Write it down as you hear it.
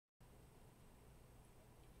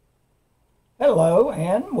Hello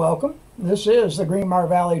and welcome. This is the Greenbrier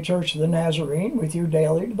Valley Church of the Nazarene with your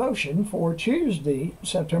daily devotion for Tuesday,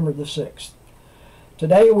 September the 6th.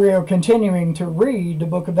 Today we are continuing to read the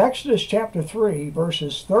book of Exodus chapter 3,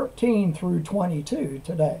 verses 13 through 22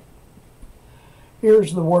 today.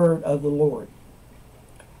 Here's the word of the Lord.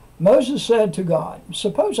 Moses said to God,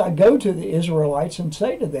 "Suppose I go to the Israelites and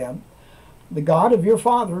say to them, 'The God of your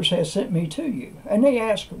fathers has sent me to you.' And they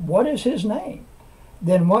ask, 'What is his name?'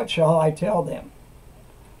 Then what shall I tell them?"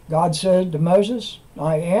 God said to Moses,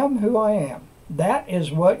 "I am who I am. That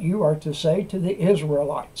is what you are to say to the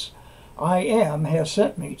Israelites. I am has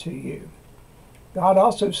sent me to you." God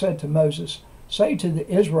also said to Moses, "Say to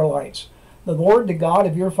the Israelites, 'The Lord, the God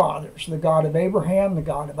of your fathers, the God of Abraham, the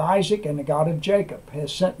God of Isaac, and the God of Jacob,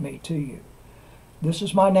 has sent me to you. This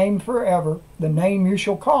is my name forever, the name you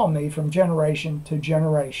shall call me from generation to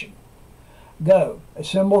generation. Go,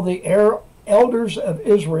 assemble the elders of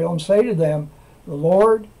Israel and say to them, 'The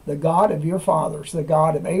Lord, the God of your fathers, the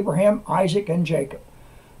God of Abraham, Isaac, and Jacob,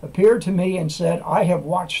 appeared to me and said, I have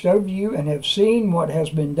watched over you and have seen what has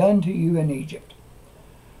been done to you in Egypt.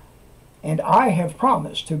 And I have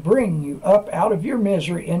promised to bring you up out of your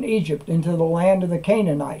misery in Egypt into the land of the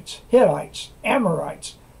Canaanites, Hittites,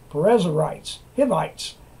 Amorites, Perizzites,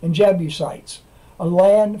 Hivites, and Jebusites, a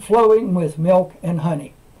land flowing with milk and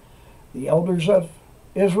honey. The elders of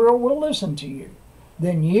Israel will listen to you.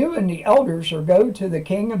 Then you and the elders are go to the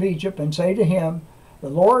king of Egypt and say to him, 'The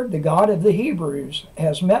Lord, the God of the Hebrews,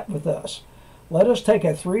 has met with us. Let us take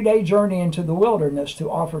a 3-day journey into the wilderness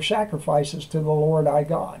to offer sacrifices to the Lord our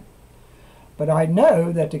God.' But I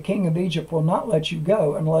know that the king of Egypt will not let you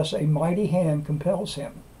go unless a mighty hand compels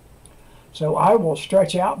him. So I will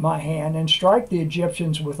stretch out my hand and strike the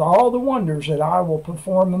Egyptians with all the wonders that I will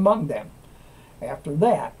perform among them. After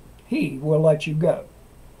that, he will let you go.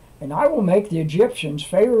 And I will make the Egyptians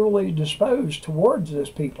favorably disposed towards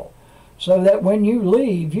this people, so that when you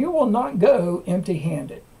leave, you will not go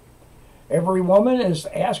empty-handed. Every woman is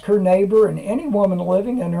to ask her neighbor and any woman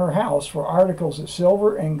living in her house for articles of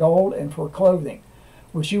silver and gold and for clothing,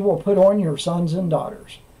 which you will put on your sons and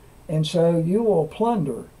daughters. And so you will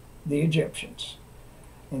plunder the Egyptians."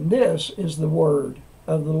 And this is the word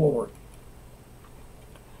of the Lord.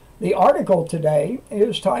 The article today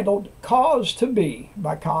is titled "Cause to Be"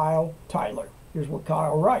 by Kyle Tyler. Here's what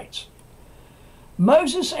Kyle writes.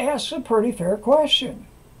 Moses asks a pretty fair question.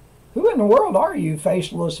 Who in the world are you,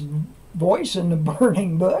 faceless voice in the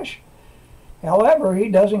burning bush? However, he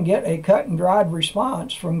doesn't get a cut and dried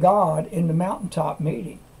response from God in the mountaintop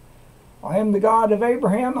meeting. "I am the God of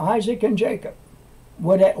Abraham, Isaac, and Jacob"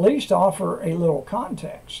 would at least offer a little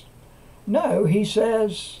context. No, he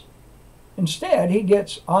says, instead, he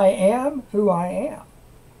gets, "I am who I am."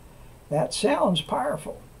 That sounds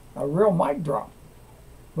powerful, a real mic drop.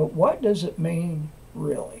 But what does it mean,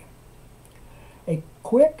 really? A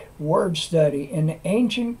quick word study in the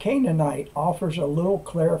ancient Canaanite offers a little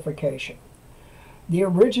clarification. The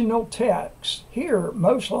original text here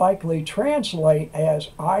most likely translate as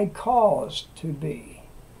 "I caused to be."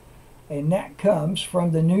 And that comes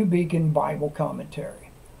from the New Beacon Bible Commentary.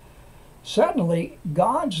 Suddenly,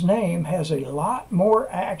 God's name has a lot more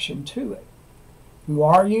action to it. "Who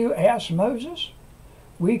are you?" asked Moses.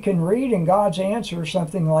 We can read in God's answer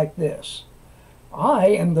something like this: "I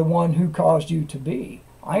am the one who caused you to be.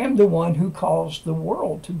 I am the one who caused the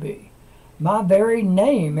world to be. My very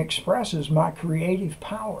name expresses my creative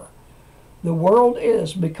power. The world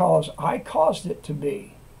is because I caused it to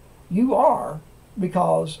be. You are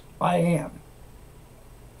because I am."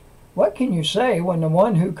 What can you say when the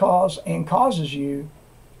one who caused and causes you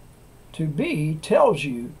to be tells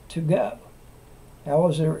you to go? How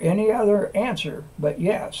is there any other answer but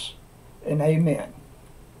yes and amen?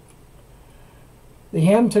 The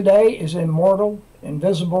hymn today is "Immortal,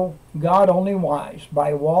 Invisible, God Only Wise"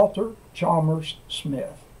 by Walter Chalmers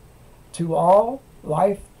Smith. "To all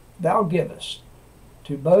life thou givest,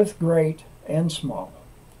 to both great and small."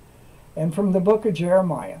 And from the book of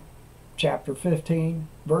Jeremiah, chapter 15,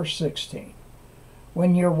 verse 16.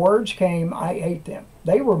 "When your words came, I ate them.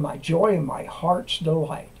 They were my joy and my heart's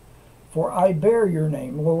delight. For I bear your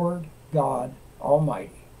name, Lord God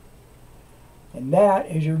Almighty." And that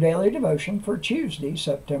is your daily devotion for Tuesday,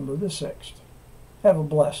 September the 6th. Have a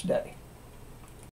blessed day.